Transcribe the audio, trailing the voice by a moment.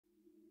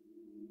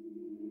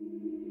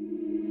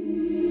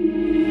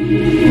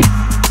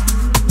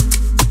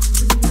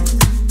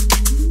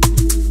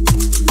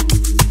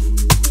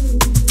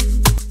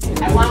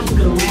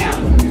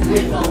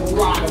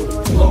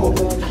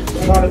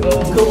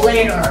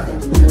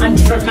and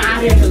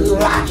dramatic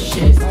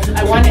lashes.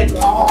 I want it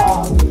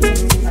all.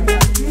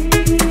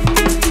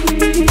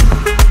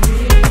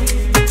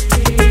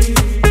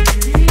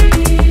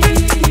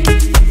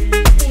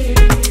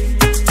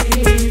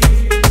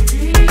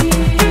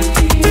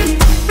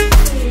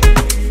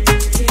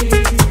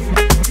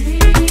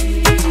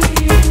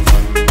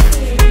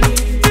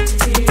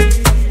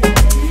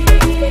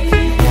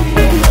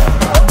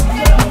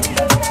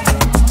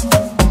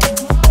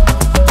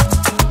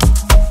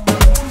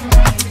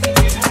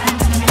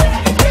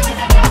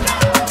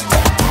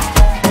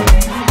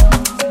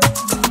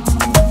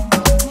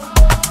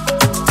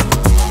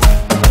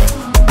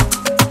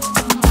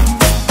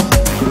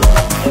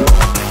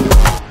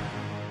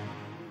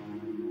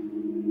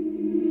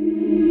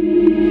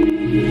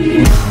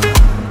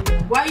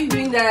 Why are you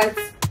doing that?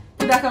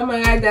 Put that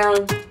camera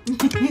down.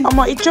 I'm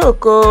a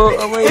choco.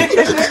 I'm a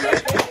choco.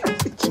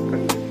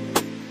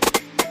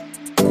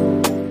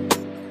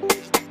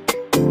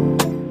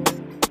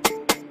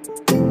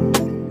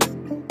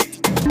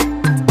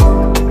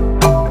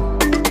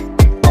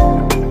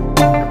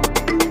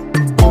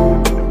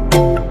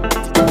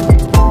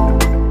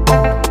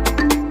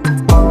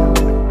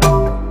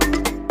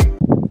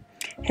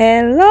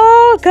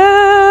 Hello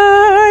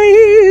guys,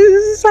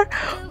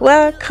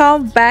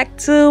 welcome back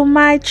to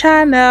my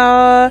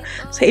channel.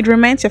 So it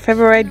remains your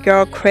favorite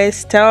girl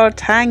Crystal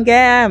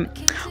Tangam,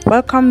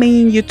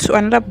 welcoming you to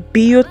another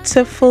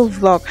beautiful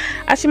vlog.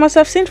 As you must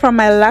have seen from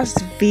my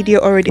last video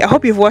already, I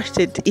hope you've watched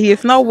it. If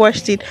you've not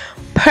watched it,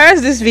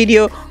 pause this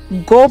video,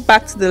 go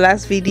back to the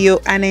last video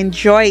and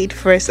enjoy it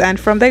first, and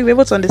from there you'll be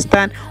able to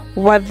understand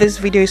what this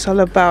video is all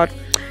about.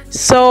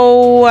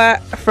 So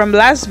from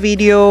last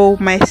video,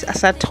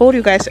 as I told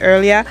you guys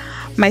earlier,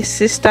 my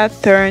sister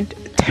turned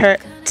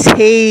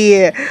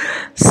 30.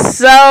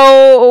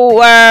 So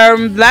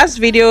last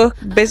video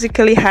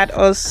basically had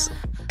us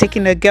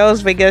taking a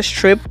girls Vegas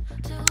trip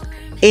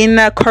in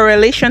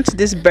correlation to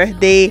this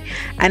birthday,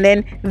 and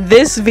then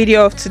this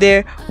video of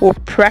today will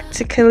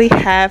practically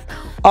have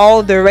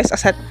all the rest,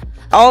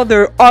 all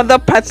the other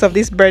parts of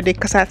this birthday,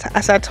 because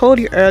as I told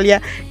you earlier,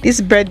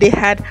 this birthday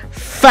had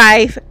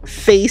 5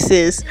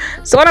 phases.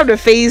 So one of the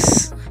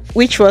phase,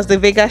 which was the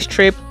Vegas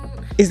trip,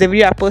 is the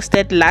video I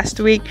posted last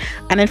week,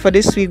 and then for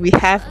this week we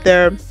have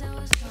the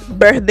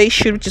birthday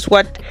shoot, which is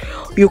what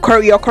you're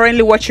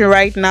currently watching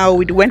right now.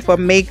 We went for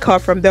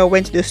makeup, from there we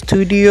went to the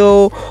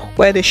studio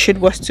where the shoot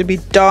was to be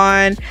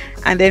done,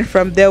 and then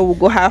from there we'll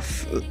go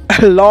have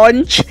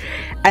lunch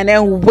and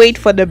then wait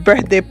for the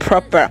birthday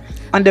proper.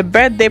 On the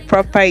birthday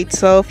proper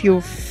itself,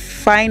 you'll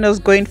find us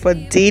going for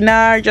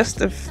dinner,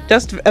 just a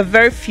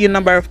very few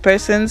number of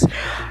persons.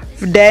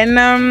 Then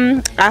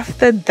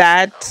after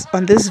that,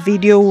 on this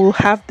video we'll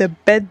have the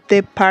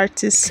birthday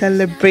party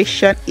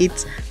celebration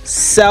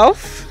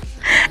itself,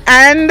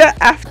 and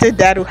after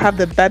that we'll have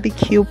the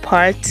barbecue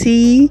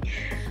party,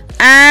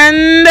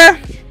 and I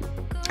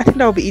think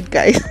that will be it,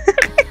 guys.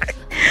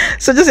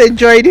 So just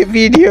enjoy the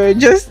video,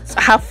 just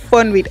have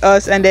fun with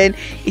us, and then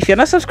if you're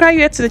not subscribed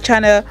yet to the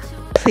channel,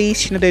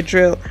 please, you know the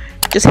drill,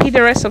 just hit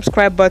the red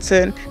subscribe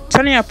button,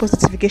 turn on your post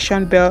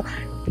notification bell,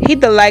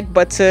 hit the like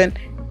button,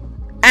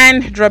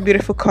 and drop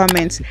beautiful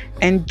comments.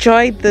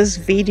 Enjoy this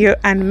video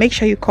and make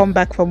sure you come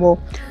back for more.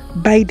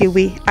 By the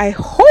way, I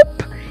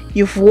hope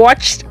you've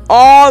watched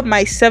all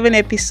my 7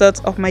 episodes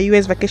of my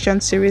US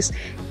vacation series.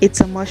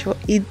 It's a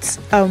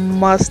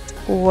must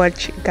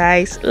watch,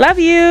 guys. Love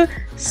you,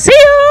 see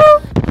you.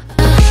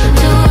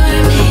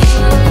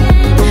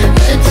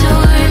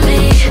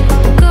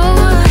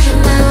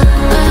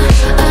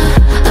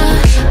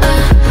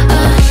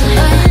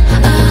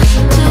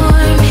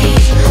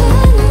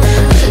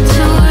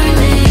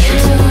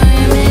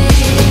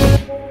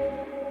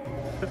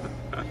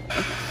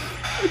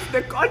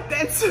 The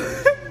content.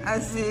 I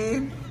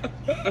see.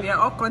 We are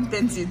all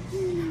contented.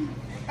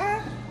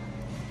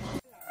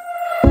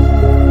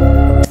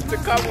 To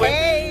come with.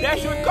 They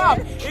should come.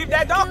 If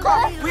they don't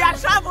come, we are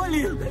traveling.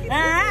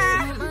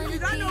 You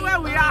don't know where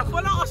we are.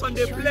 Follow us on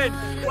the plane.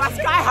 We're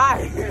sky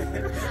high.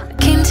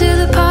 Came to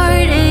the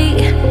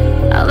party.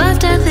 I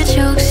laughed at the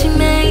jokes you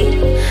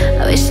made.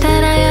 I wish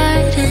that I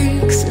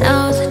hadn't, 'cause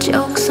now the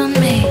joke's on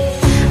me.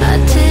 I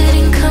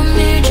didn't come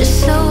here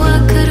just so I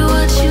could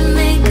watch you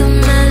make a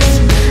mess.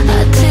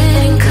 I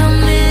didn't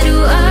come here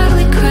to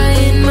ugly cry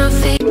in my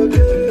face.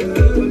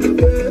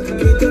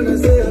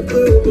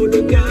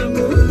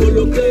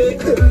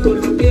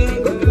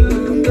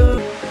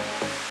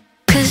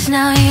 Cause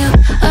now you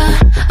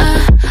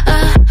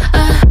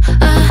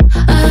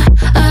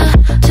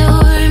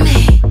adore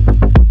me,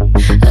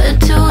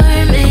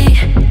 adore me.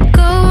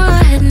 Go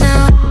ahead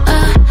now,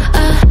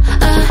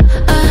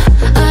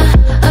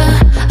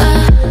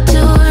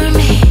 adore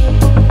me,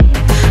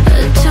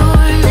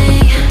 adore me.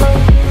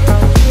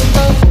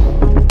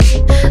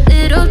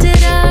 Little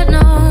did I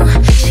know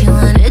she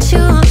wanted you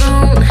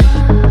alone.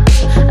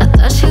 I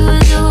thought she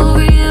was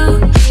over you,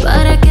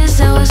 but I guess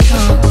I was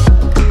wrong.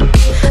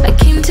 I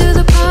came to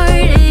the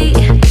party,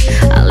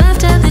 I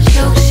laughed at the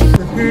jokes she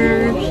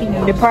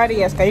The party,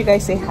 yes. Can you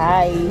guys say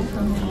hi?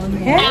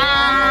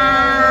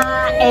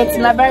 Hey. It's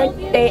my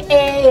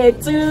birthday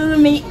to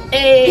me.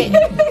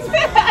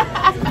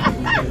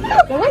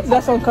 Where did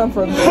that song come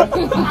from?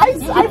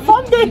 I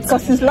found it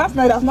because since last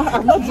night I've not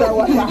drank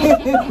water.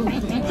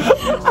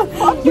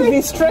 You've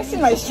been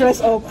stressing my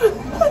stress up. I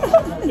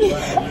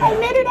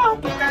made it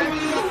up.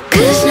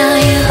 'Cause now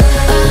you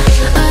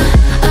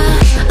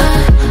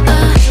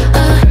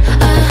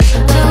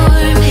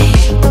adore me.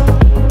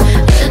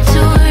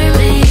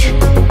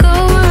 Go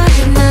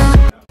right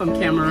now. From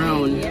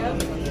Cameroon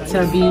to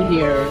be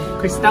here.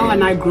 Christelle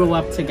and I grew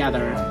up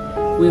together.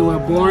 We were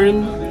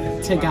born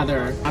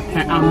together.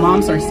 Our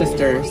moms are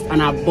sisters,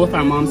 and both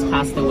our moms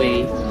passed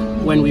away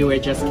when we were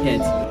just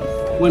kids.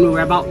 When we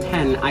were about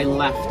 10, I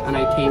left and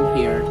I came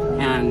here,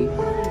 and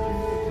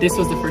this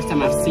was the first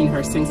time I've seen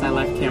her since I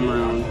left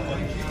Cameroon.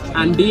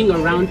 And being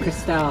around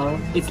Christelle,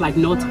 it's like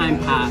no time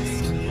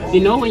passed. You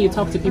know, when you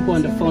talk to people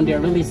on the phone,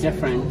 they're really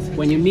different.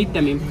 When you meet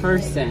them in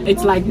person,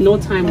 it's like no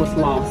time was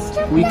lost.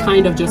 We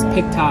kind of just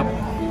picked up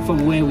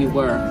from where we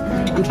were.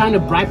 I'm trying to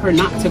bribe her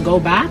not to go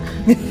back,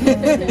 but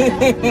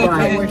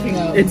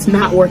it's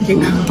not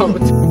working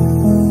out.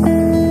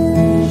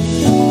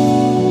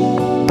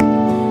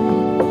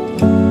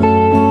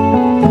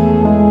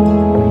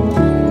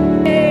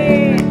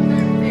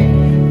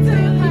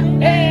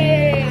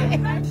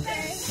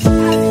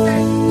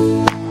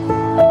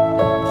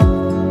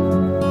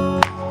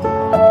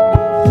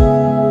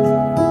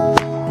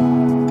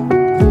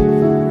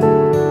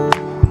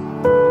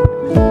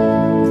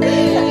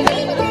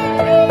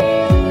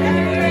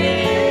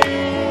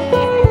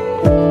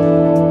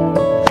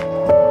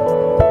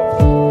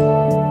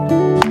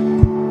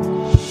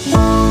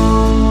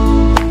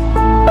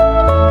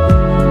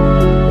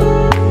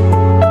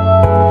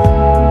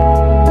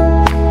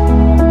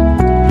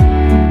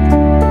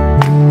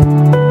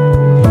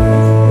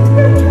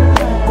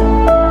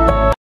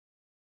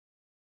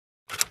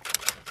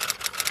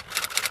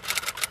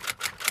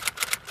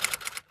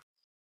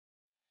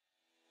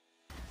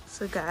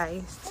 So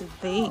guys,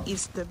 today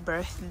is the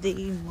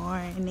birthday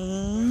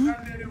morning.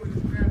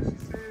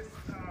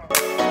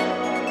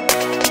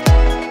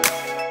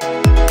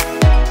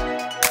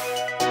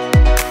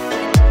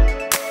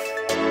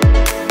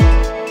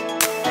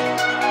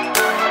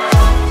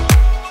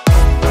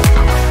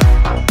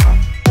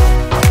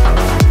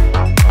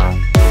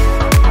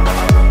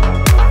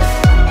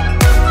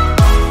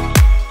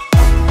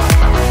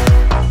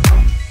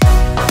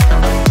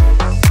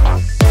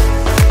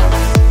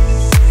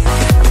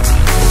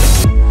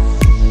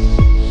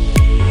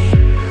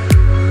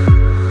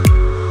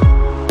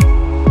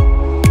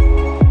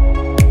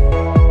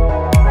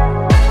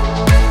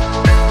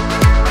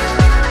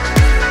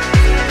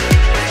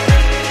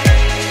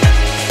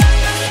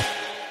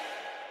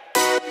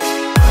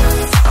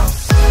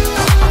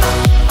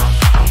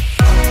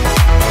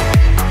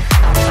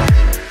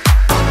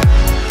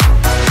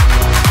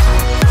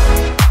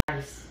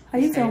 Are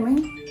you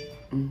filming?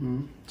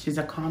 She's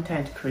a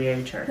content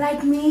creator.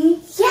 Like me?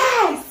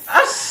 Yes!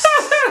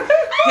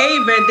 Hey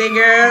birthday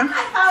girl.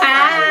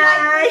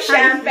 Hi,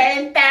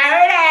 champagne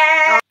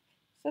party!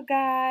 So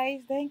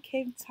guys, then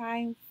came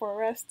time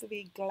for us to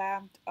be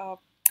glammed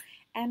up.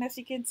 And as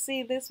you can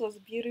see, this was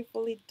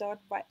beautifully done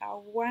by our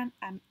one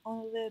and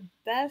only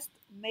best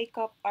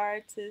makeup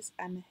artist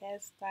and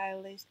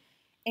hairstylist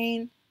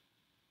in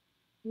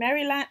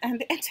Maryland and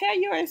the entire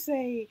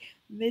USA,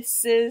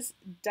 Mrs.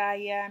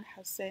 Diane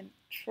Hassan.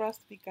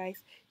 Trust me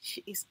guys,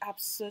 she is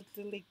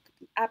absolutely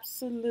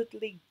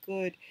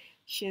good.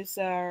 She's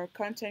a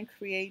content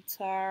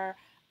creator,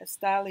 a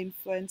style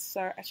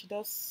influencer, and she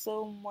does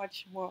so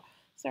much more.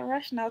 So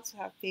rush now to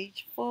her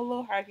page,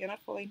 follow her if you're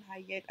not following her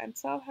yet, and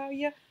tell her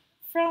you're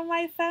from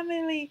my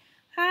family.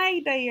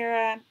 Hi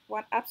Diane,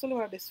 one absolutely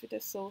one of the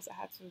sweetest souls I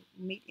had to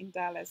meet in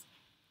Dallas.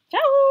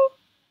 Ciao!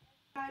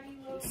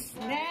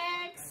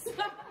 Next!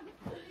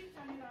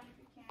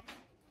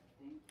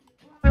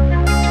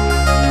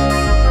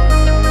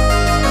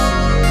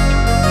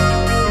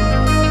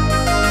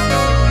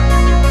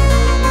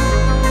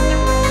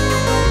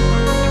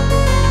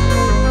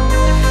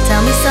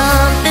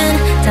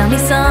 Tell me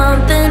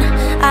something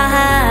I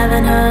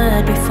haven't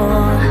heard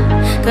before.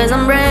 'Cause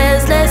I'm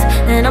restless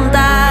and I'm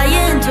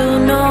dying to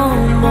know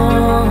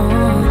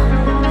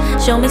more.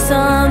 Show me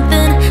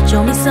something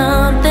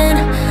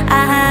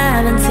I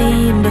haven't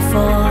seen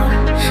before.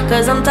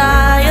 'Cause I'm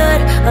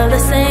tired of the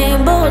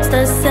same boats,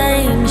 the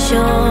same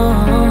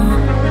shore.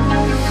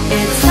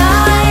 It's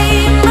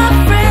time, my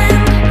friend,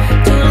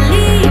 to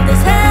leave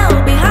this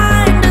hell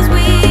behind us.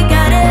 We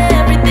got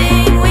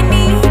everything we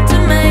need to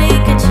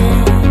make a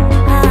change.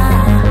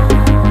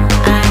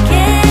 I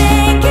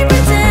can't keep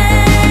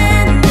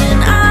pretending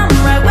I'm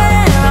right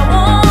where I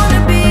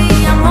wanna be.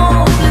 I'm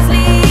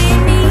hopelessly in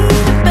need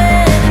of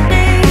better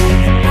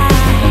days.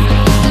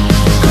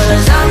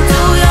 'Cause I'm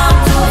too young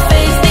to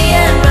face the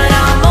end, but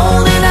I'm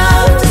old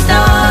enough to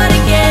start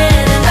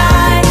again. And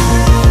I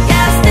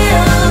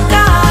still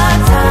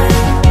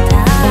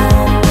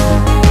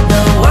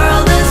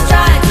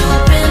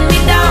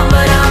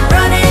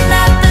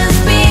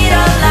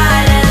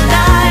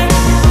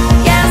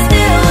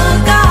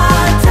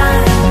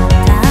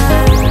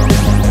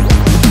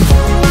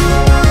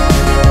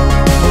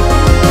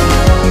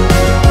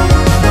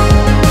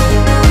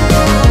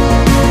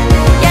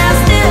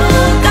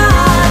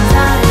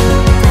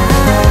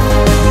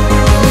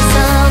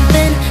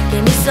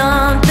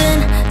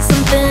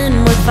something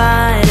worth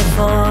fighting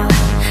for.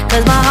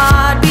 'Cause my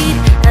heartbeat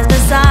has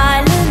been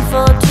silent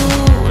for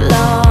too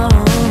long.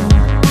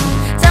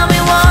 Tell me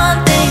one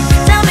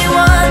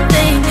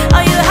thing,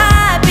 are you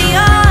happy,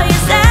 are you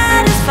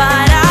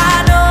satisfied?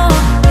 I know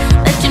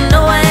that you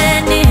know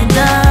when you're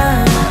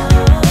done.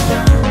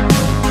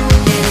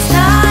 It's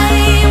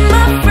time,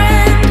 my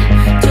friend,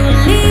 to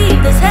leave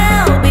this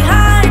hell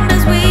behind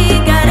us. We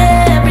got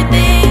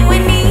everything we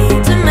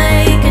need to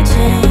make a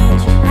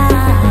change.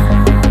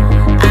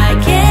 I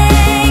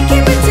can't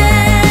keep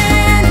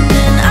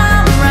pretending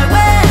I'm right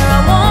where I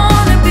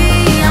wanna be.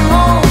 I'm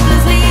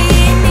hopelessly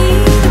in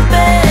need of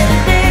better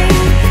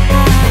days.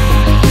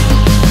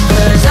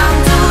 'Cause I'm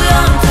too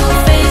young to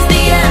face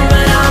the end,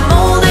 but I'm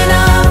old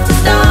enough to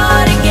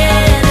start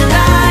again. And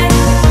I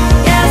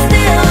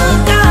still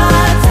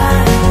got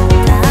time.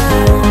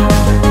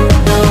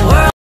 The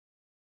world.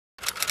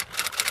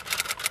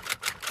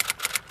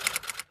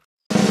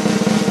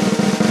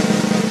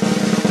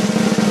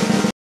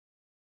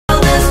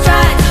 Others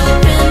try to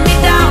pin me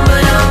down,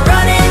 but I'm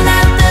running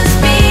at the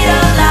speed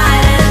of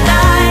light. And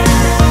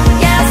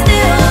I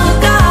still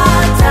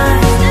got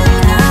time.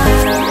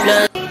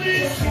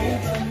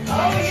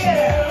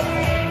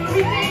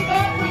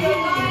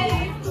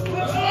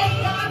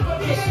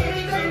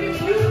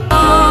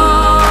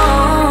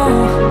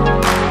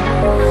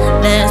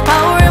 There's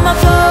power in my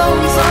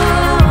clothes,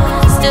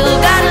 still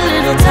got a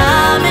little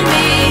time in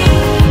me.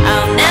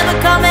 I'm never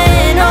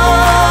coming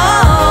home.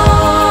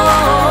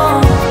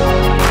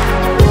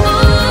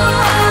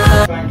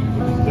 Thank you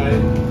for this day.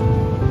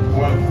 I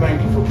want to thank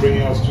you for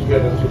bringing us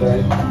together today.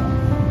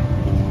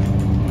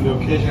 On the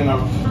occasion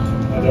of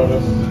my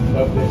daughter's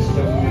birthday,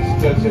 Stephanie's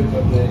 30th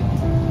birthday.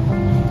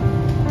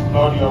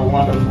 Lord, you are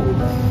wonderful.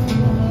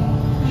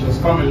 She has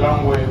come a long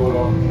way, O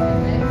Lord.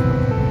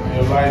 And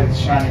your light is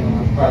shining on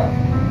her path.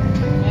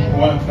 I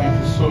want to thank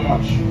you so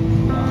much for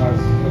my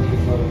heart's birthday,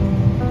 Father.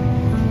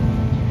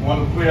 I want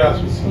to pray as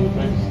we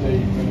celebrate this day,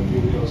 you're going to be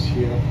with us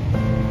here.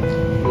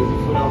 There's the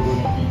food that we're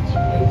going to eat,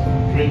 there's the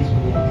drinks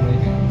we're going to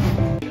drink.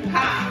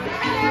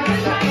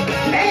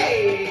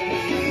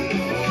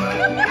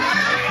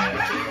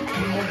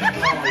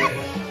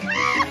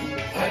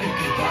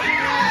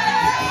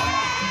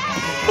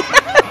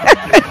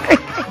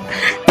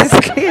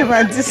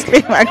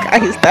 Disclaimer,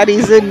 guys, that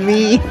isn't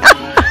me.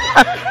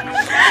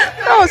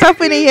 What's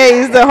happening here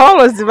is the hall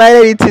was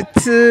divided into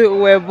two,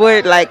 where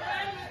both like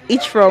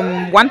each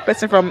from one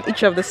person from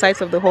each of the sides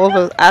of the hall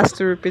was asked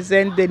to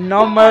represent the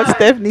normal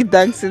Stephanie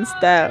dancing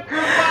style.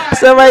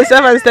 So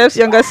myself and Steph's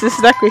younger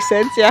sister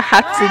Crescentia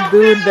had to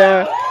do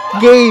the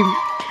game.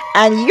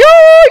 And your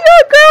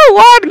girl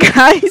won,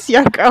 guys.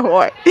 Your girl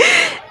won.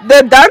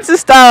 The dancing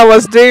style I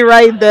was doing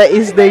right there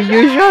is the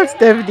usual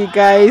Stephanie,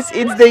 guys.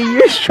 It's the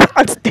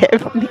usual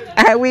Stephanie.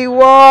 And we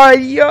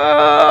won,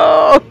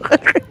 yo!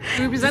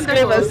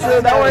 Representative. So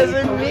that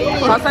wasn't me.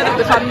 Outside of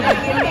the family.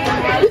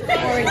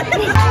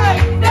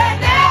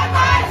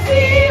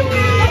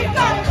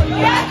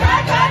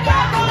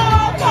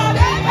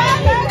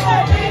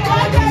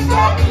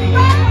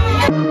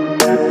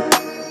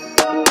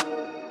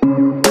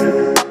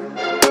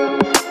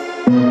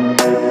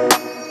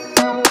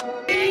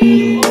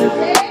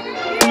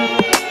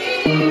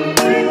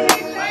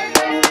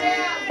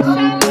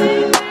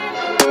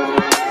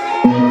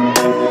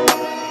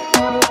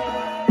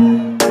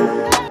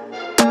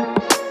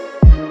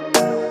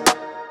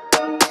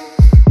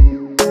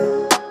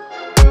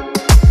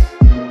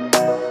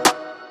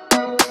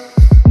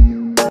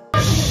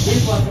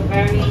 This was a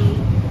very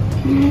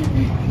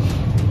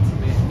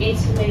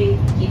intimate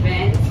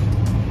event,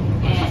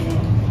 and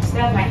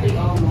Steph, like we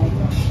all know,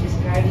 she's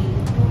very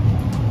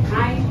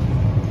kind.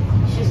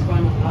 She's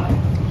grown a lot.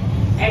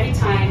 Every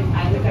time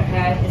I look at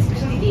her,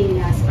 especially being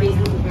in her space,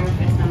 this is the very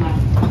first time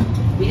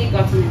I've really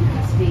gotten in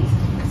her space.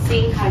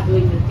 Seeing her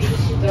doing the things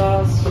she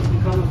does, she's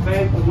become a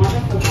very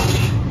wonderful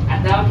woman. I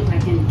doubt if I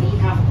can be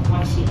half of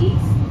what she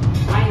is.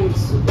 I am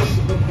super,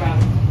 super proud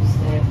of you,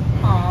 Steph.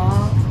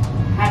 Aww.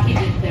 Happy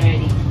big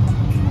 30.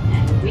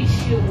 And wish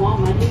you more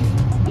money,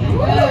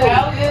 good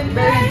health, and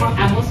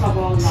most of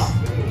all, love.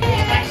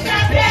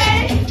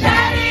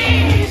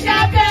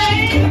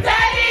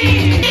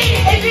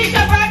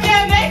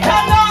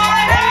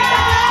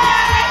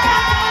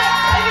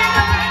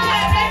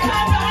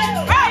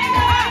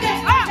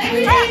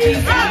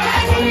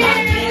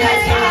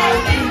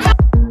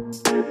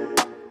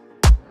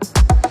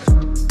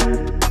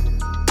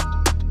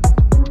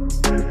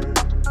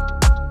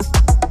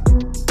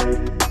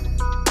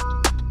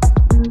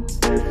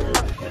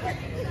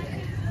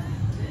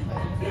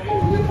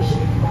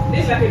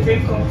 This is like a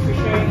dream come true,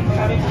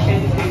 having to share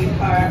this day with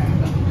her.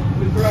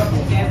 We grew up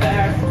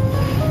together.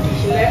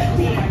 She left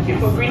me and came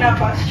for greener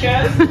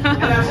pastures. And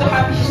I'm so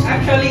happy she's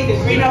actually in the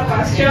greener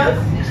pastures.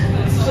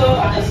 So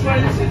I just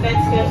wanted to let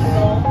you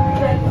know.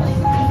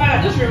 In fact,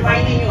 I'm just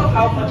reminding you of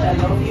how much I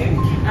love you.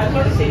 I'm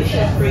going to say a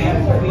short prayer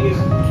for you.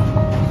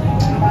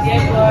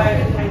 Dear God,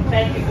 I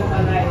thank you for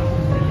my life.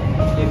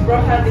 You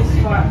brought her this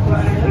far,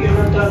 but I know you're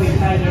not done with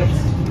her yet.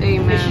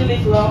 May she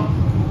live long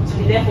to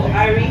be there for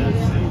Irie,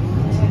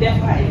 to be there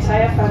for her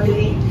entire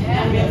family,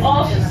 and may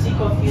all she seek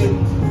of you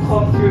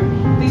come through.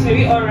 Please, may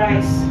we all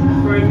rise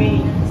for a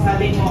minute,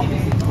 Sabe more.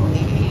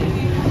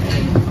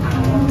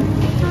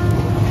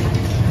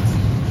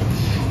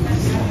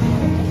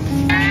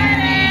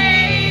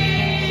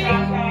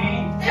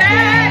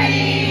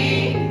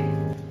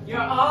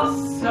 You're all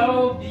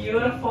so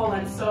beautiful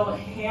and so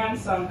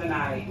handsome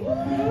tonight.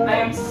 I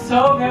am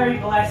so very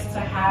blessed to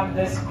have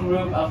this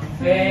group of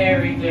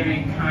very,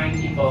 very kind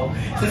people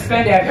to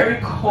spend a very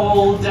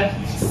cold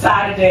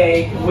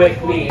Saturday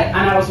with me.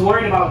 And I was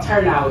worried about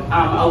turnout.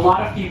 A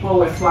lot of people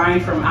were flying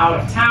from out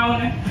of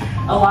town.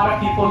 A lot of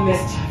people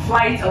missed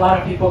flights. A lot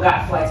of people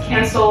got flights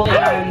canceled.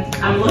 And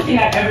I'm looking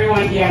at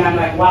everyone here and I'm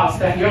like, wow,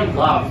 Steph, you're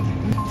loved.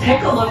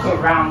 Take a look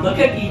around. Look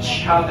at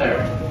each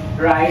other,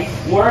 right?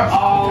 We're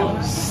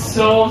all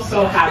so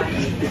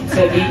happy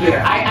to be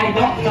here. I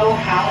don't know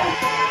how.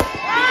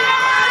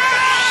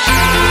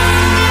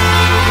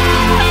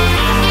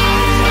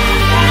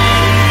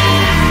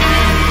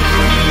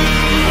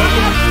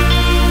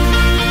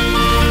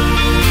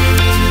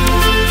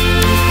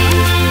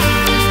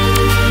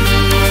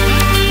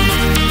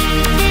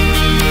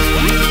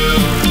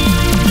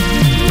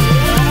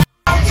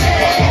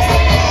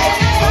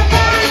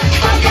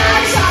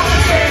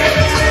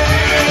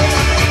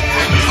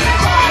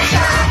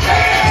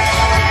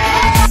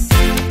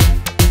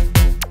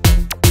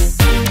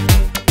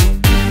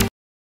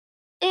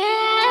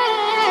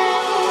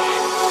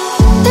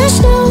 There's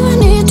no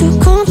need to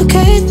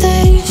complicate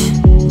things.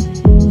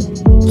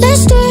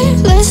 Let's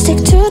stick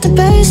to the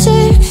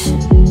basics.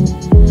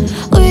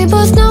 We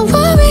both know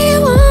what we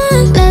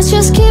want. Let's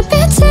just keep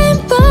it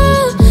simple.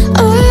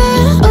 Oh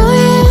yeah, oh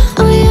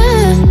yeah, oh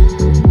yeah.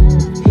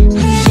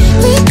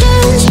 We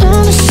dance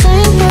on the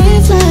same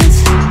wavelength.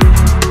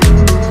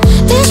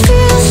 This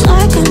feels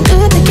like a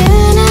new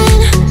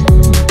beginning.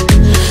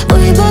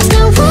 We both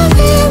know what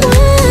we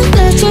want.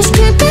 Let's just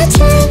keep it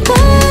simple.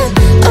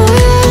 Oh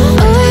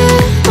yeah, oh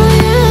yeah, oh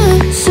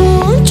yeah. So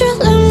won't you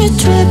let me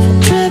trip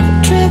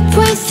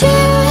with you?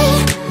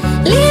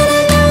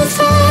 Leading and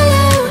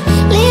follow,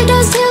 leave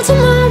us till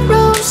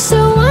tomorrow. So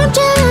won't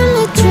you let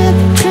me trip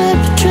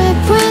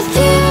with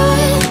you?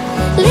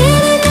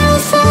 Leading and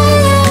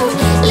follow,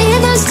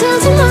 leave us till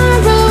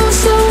tomorrow.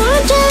 So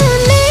won't you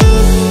let me?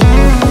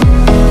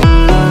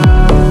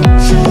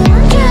 So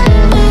won't you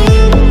let me?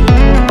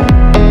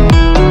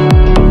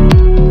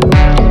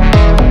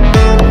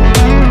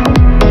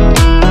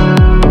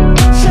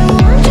 So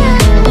won't you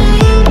let me?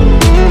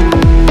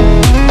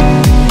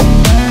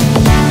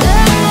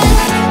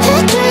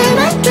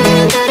 I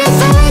dream that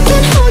if I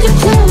can hold you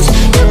close,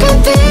 you can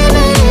be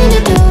my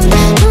antidote.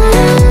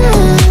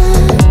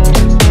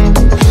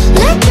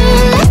 Let me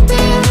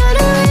run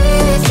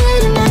away through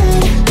the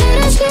night. Let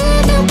us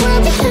leave the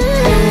world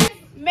behind.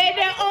 May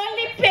the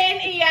only pain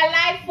in your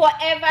life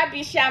forever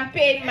be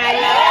champagne, my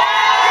love.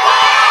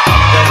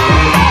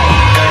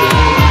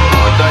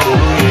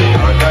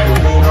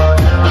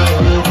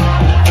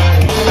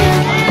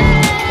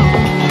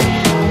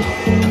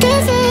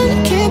 Give in,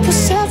 keep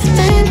yourself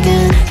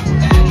thinking.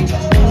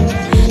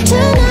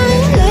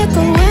 Tonight, like I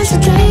was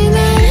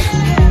dreaming.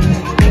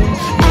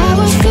 I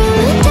was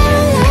feeling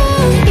down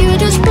low, you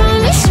just brought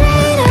me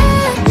straight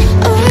up.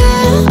 Oh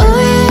yeah, oh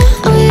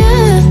yeah, oh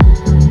yeah.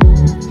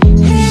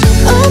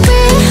 Oh,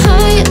 we're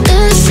higher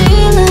than the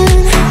ceiling.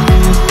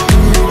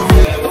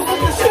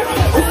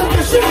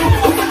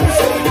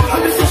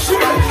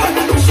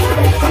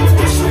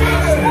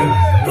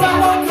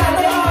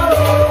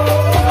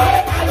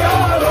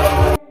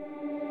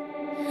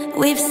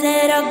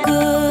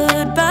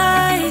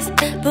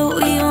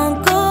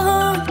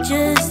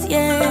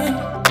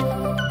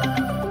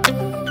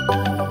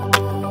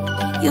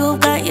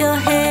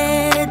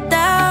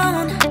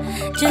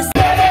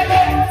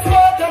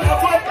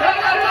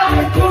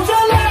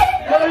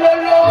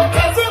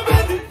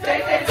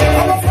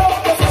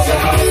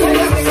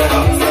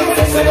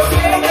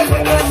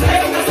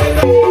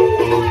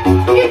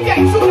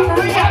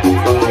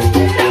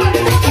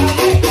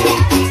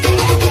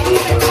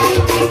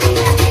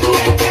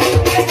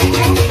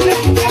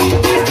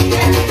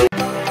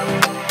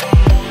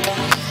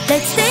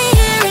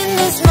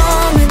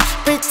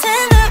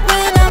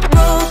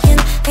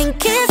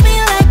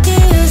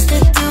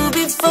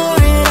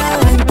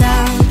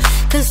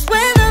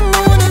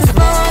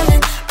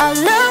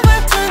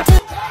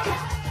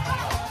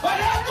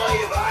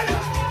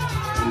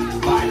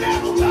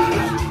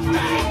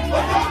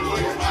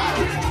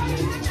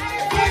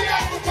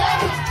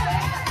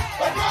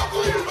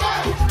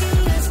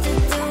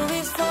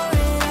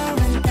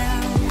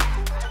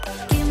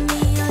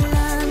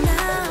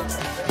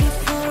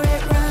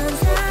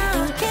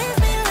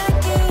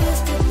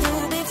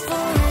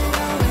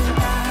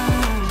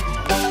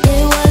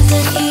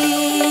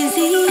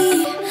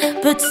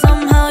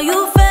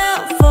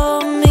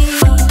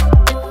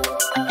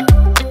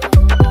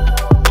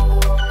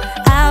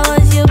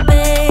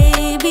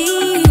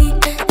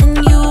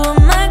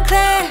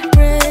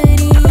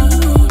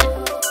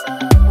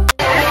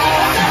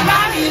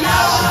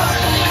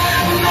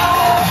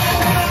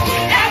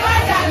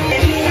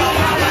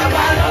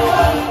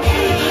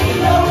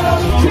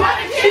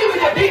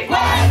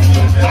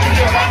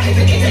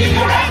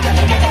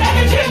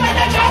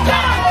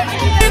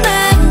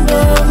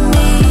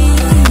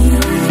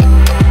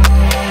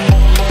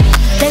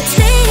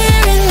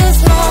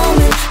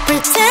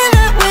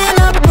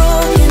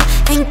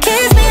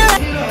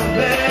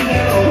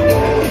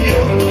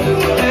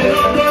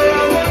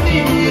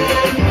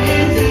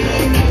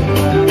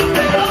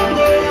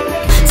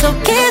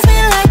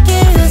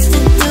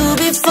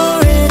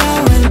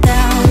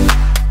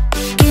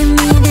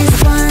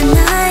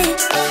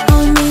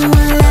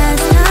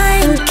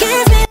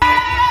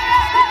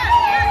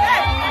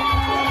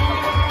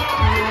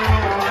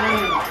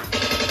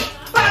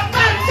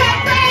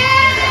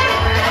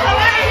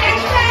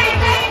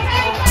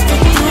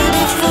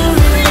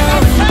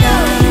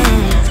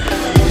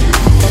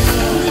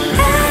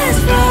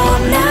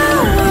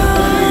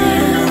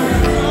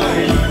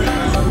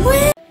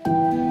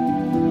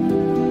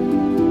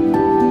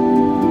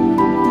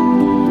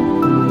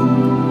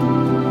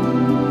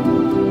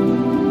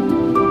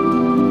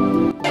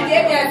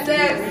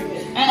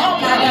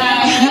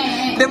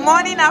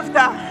 morning after.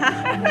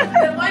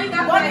 The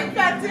morning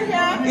after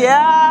here.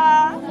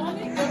 Yeah.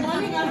 The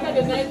morning after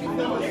the night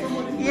before.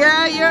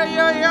 Yeah,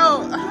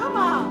 yo. Come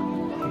on.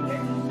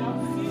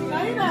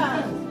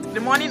 The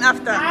morning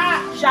after.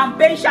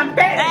 Champagne.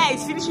 Hey,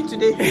 it's finishing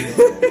today.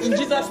 In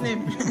Jesus'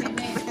 name.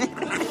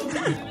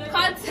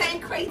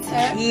 Content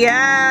creator.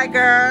 Yeah,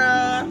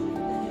 girl.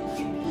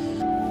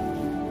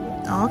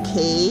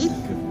 Okay.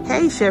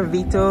 Hey, Chef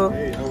Vito.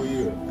 Hey, how are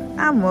you?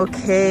 I'm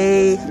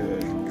okay.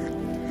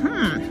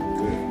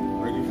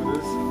 Ready for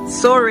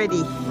this? So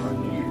ready.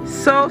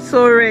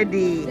 So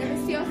ready.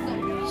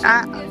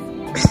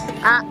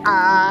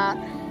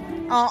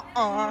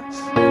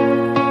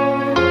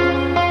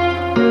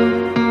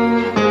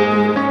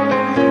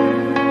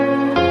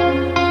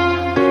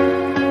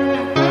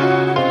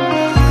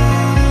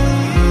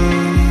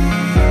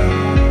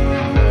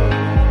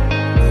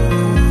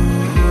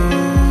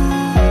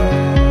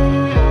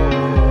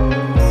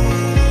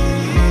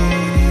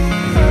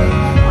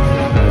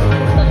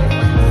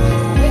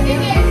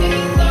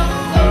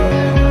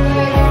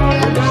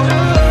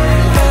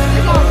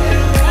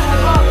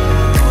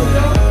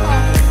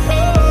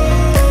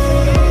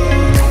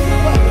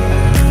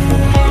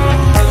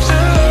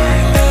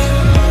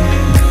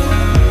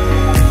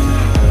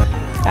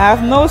 I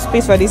have no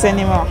space for this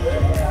anymore.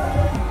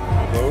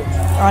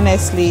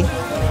 Honestly,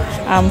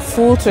 I'm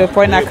full to a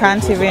point I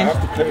can't even. I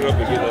have to cut it up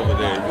again over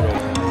there.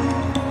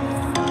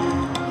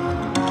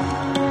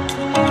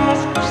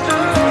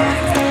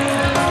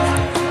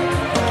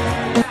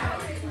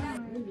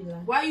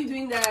 Why are you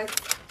doing that?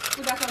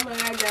 Put that camera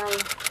down.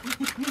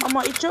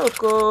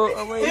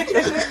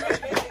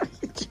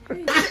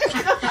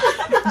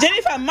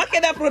 Jennifer,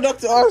 market that product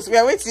to us. We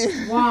are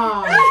waiting.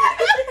 Wow.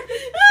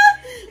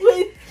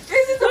 Wait,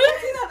 this is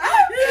something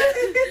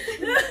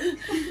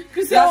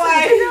that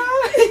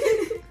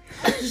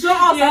show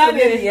us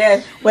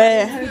again.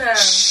 Where?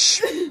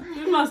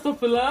 We must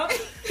pull up.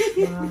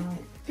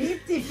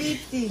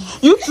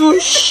 50-50. You too.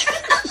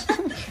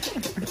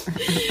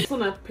 It's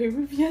on a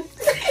Peruvian.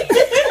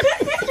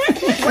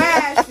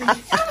 Where?